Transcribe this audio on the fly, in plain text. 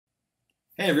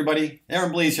Hey everybody,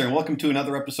 Aaron Blaise here, and welcome to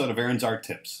another episode of Aaron's Art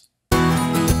Tips.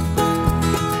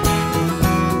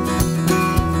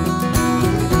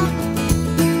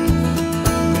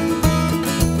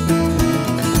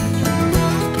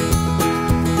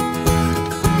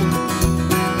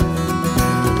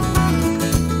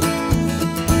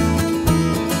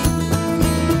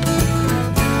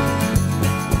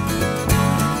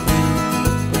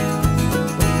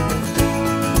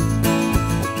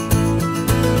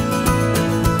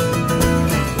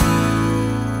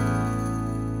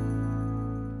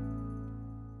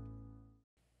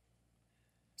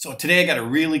 So today I got a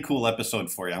really cool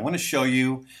episode for you. I want to show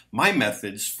you my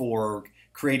methods for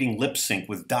creating lip sync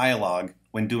with dialogue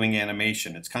when doing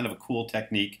animation. It's kind of a cool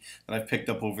technique that I've picked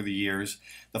up over the years.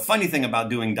 The funny thing about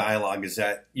doing dialogue is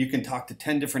that you can talk to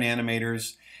 10 different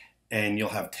animators and you'll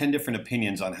have 10 different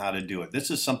opinions on how to do it. This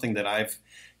is something that I've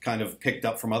kind of picked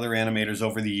up from other animators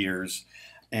over the years,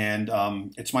 and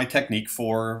it's my technique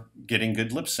for getting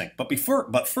good lip sync. But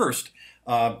first,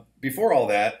 before all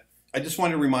that, I just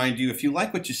want to remind you, if you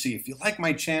like what you see, if you like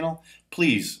my channel,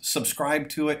 please subscribe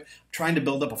to it. I'm trying to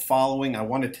build up a following. I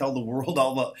want to tell the world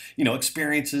all the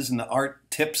experiences and the art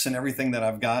tips and everything that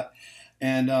I've got.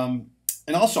 And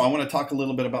also I want to talk a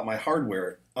little bit about my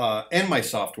hardware and my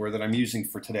software that I'm using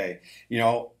for today.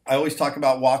 I always talk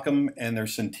about Wacom and their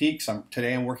Cintiqs.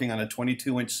 Today I'm working on a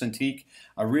 22-inch Cintiq.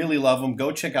 I really love them.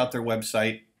 Go check out their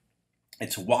website.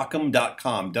 It's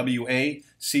wacom.com,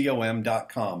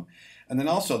 WACOM.com. And then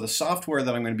also the software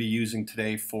that I'm going to be using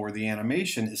today for the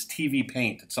animation is TV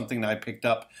Paint. It's something that I picked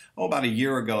up about a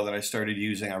year ago that I started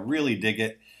using. I really dig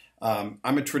it. I'm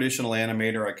a traditional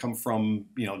animator. I come from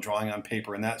drawing on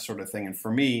paper and that sort of thing. And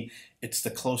for me, it's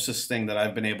the closest thing that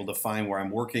I've been able to find where I'm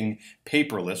working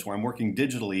paperless, where I'm working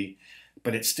digitally,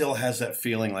 but it still has that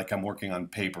feeling like I'm working on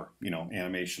paper,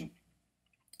 animation.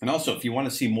 And also, if you want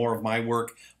to see more of my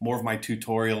work, more of my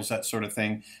tutorials, that sort of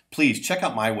thing, please check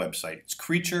out my website. It's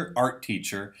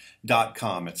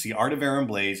creatureartteacher.com. It's the art of Aaron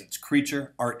Blaise. It's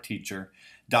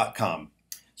creatureartteacher.com.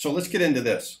 So let's get into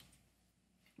this.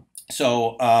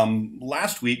 So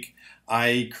last week,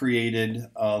 I created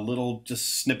a little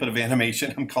just snippet of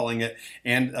animation. I'm calling it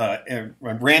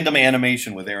random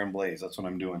animation with Aaron Blaise. That's what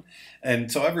I'm doing. And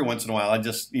so every once in a while, I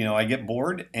just, I get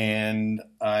bored and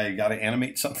I got to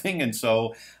animate something. And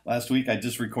so last week, I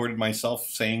just recorded myself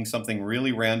saying something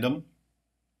really random.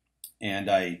 And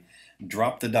I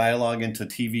dropped the dialogue into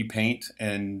TV Paint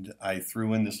and I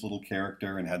threw in this little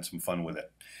character and had some fun with it.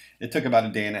 It took about a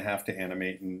day and a half to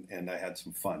animate and I had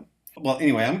some fun. Well,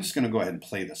 anyway, I'm just going to go ahead and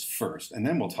play this first, and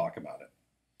then we'll talk about it.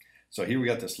 So here we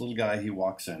got this little guy. He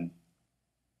walks in.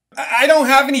 I don't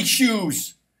have any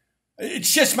shoes.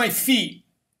 It's just my feet.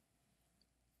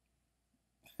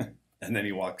 And then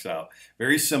he walks out.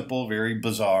 Very simple, very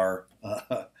bizarre,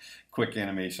 quick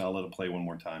animation. I'll let it play one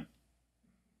more time.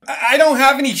 I don't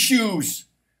have any shoes.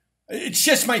 It's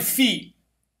just my feet.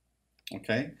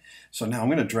 Okay, so now I'm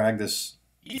going to drag this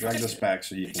back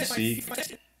so you can see.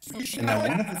 And now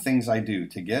one of the things I do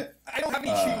to get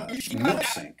lip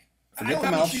sync, forget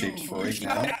the mouth shapes for right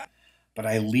now, but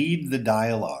I lead the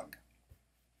dialogue.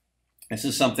 This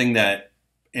is something that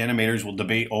animators will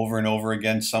debate over and over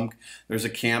again. There's a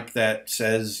camp that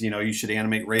says, you should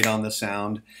animate right on the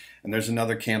sound. And there's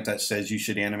another camp that says you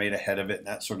should animate ahead of it and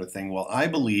that sort of thing. Well, I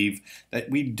believe that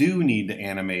we do need to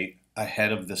animate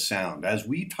ahead of the sound. As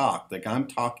we talk, like I'm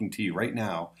talking to you right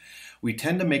now, we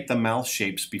tend to make the mouth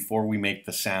shapes before we make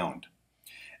the sound.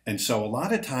 And so a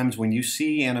lot of times when you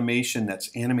see animation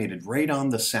that's animated right on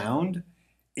the sound,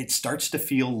 it starts to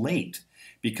feel late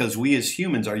because we as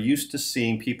humans are used to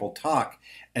seeing people talk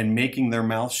and making their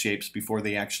mouth shapes before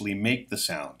they actually make the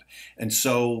sound. And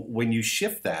so when you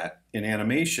shift that in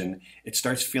animation, it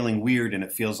starts feeling weird and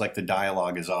it feels like the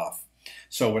dialogue is off.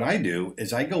 So what I do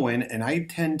is I go in and I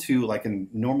tend to, like in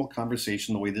normal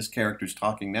conversation, the way this character's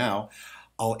talking now,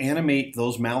 I'll animate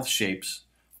those mouth shapes,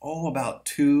 about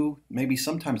 2, maybe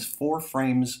sometimes 4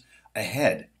 frames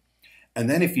ahead. And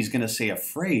then if he's going to say a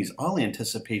phrase, I'll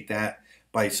anticipate that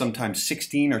by sometimes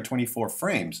 16 or 24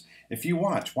 frames. If you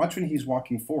watch when he's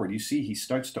walking forward, you see he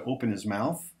starts to open his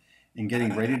mouth and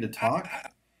getting ready to talk.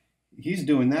 He's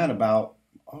doing that about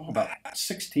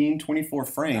 16, 24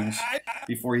 frames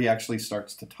before he actually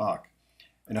starts to talk.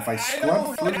 And if I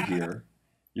scrub through here,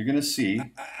 you're going to see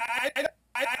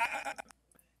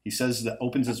he says that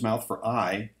opens his mouth for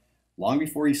I long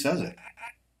before he says it.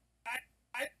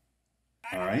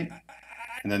 All right.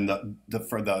 And then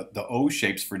the O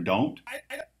shapes for don't.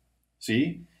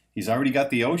 See, he's already got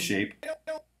the O shape,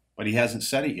 but he hasn't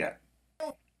said it yet.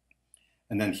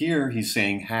 And then here he's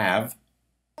saying have.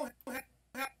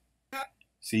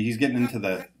 See, he's getting into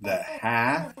the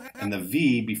ha and the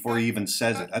V before he even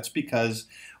says it. That's because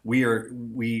we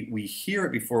hear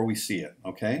it before we see it,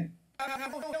 okay?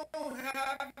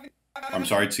 I'm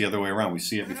sorry, it's the other way around. We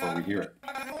see it before we hear it.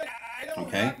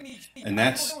 Okay? And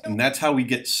that's how we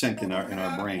get sync in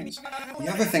our brains. The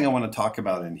other thing I want to talk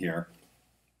about in here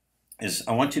is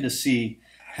I want you to see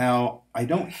how I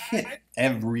don't hit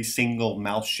every single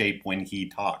mouth shape when he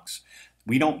talks.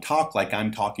 We don't talk like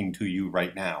I'm talking to you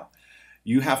right now.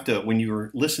 You have to, when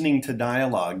you're listening to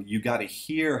dialogue, you got to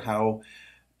hear how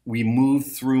we move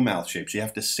through mouth shapes. You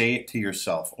have to say it to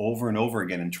yourself over and over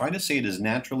again and try to say it as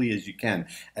naturally as you can,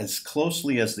 as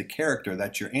closely as the character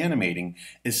that you're animating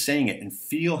is saying it, and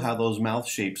feel how those mouth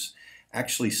shapes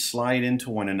actually slide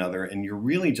into one another, and you're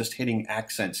really just hitting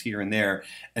accents here and there,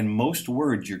 and most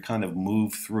words you kind of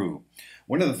move through.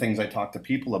 One of the things I talk to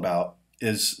people about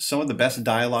is some of the best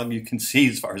dialogue you can see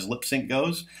as far as lip sync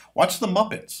goes. Watch the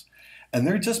Muppets. And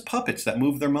they're just puppets that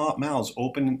move their mouths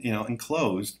open, and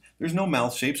closed. There's no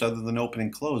mouth shapes other than open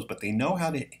and closed, but they know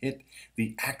how to hit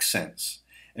the accents.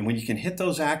 And when you can hit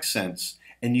those accents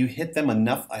and you hit them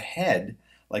enough ahead,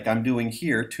 like I'm doing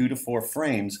here, 2 to 4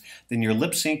 frames, then your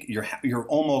lip sync, you're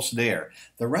almost there.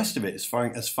 The rest of it is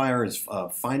as far as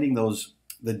finding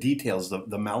the details,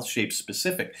 the mouth shape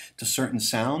specific to certain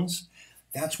sounds.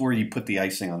 That's where you put the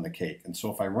icing on the cake. And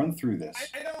so if I run through this,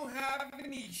 I don't have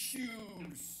any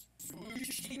shoes.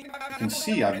 you can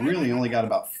see I've really only got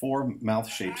about 4 mouth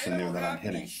shapes in there that I'm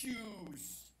hitting.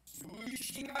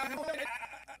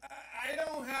 I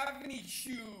don't have any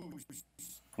shoes.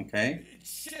 Okay?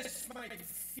 It's just my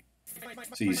feet.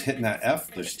 So he's hitting that F.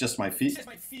 There's just my feet. It's just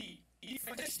my feet.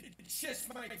 It's just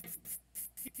my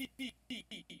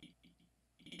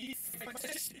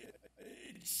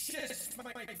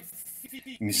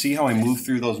feet. And you see how I move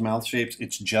through those mouth shapes?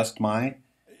 It's just my.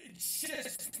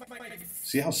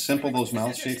 See how simple those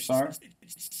mouth shapes are?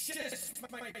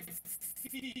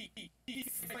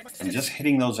 I'm just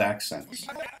hitting those accents.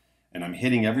 And I'm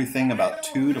hitting everything about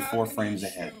 2 to 4 frames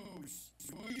ahead.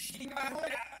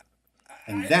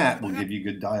 And that will give you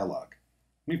good dialogue.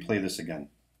 Let me play this again.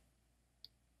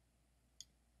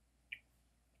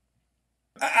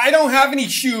 I don't have any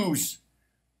shoes.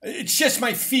 It's just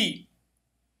my feet.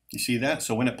 You see that?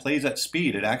 So when it plays at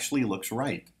speed, it actually looks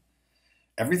right.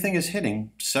 Everything is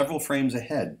hitting several frames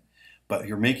ahead, but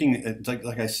you're making it,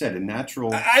 like I said, in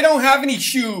natural. I don't have any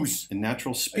shoes. In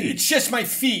natural speed. It's just my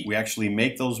feet. We actually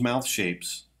make those mouth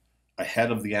shapes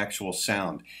ahead of the actual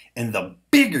sound. And the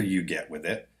bigger you get with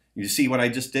it, you see what I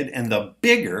just did? And the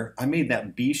bigger, I made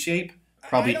that B shape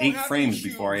probably 8 frames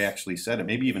before I actually said it.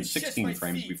 Maybe even 16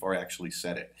 frames before I actually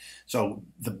said it. So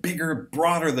the bigger,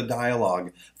 broader the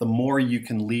dialogue, the more you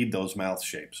can lead those mouth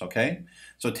shapes, okay?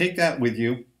 So take that with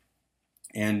you.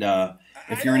 And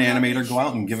if you're an animator, go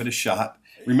out and give it a shot.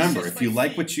 Remember, if you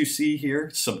like what you see here,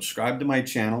 subscribe to my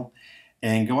channel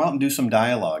and go out and do some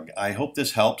dialogue. I hope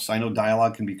this helps. I know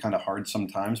dialogue can be kind of hard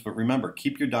sometimes, but remember,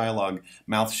 keep your dialogue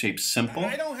mouth shape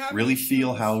simple. Really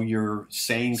feel how you're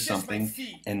saying something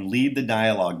and lead the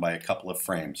dialogue by a couple of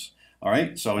frames. All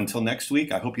right, so until next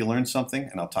week, I hope you learned something,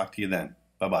 and I'll talk to you then.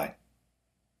 Bye-bye.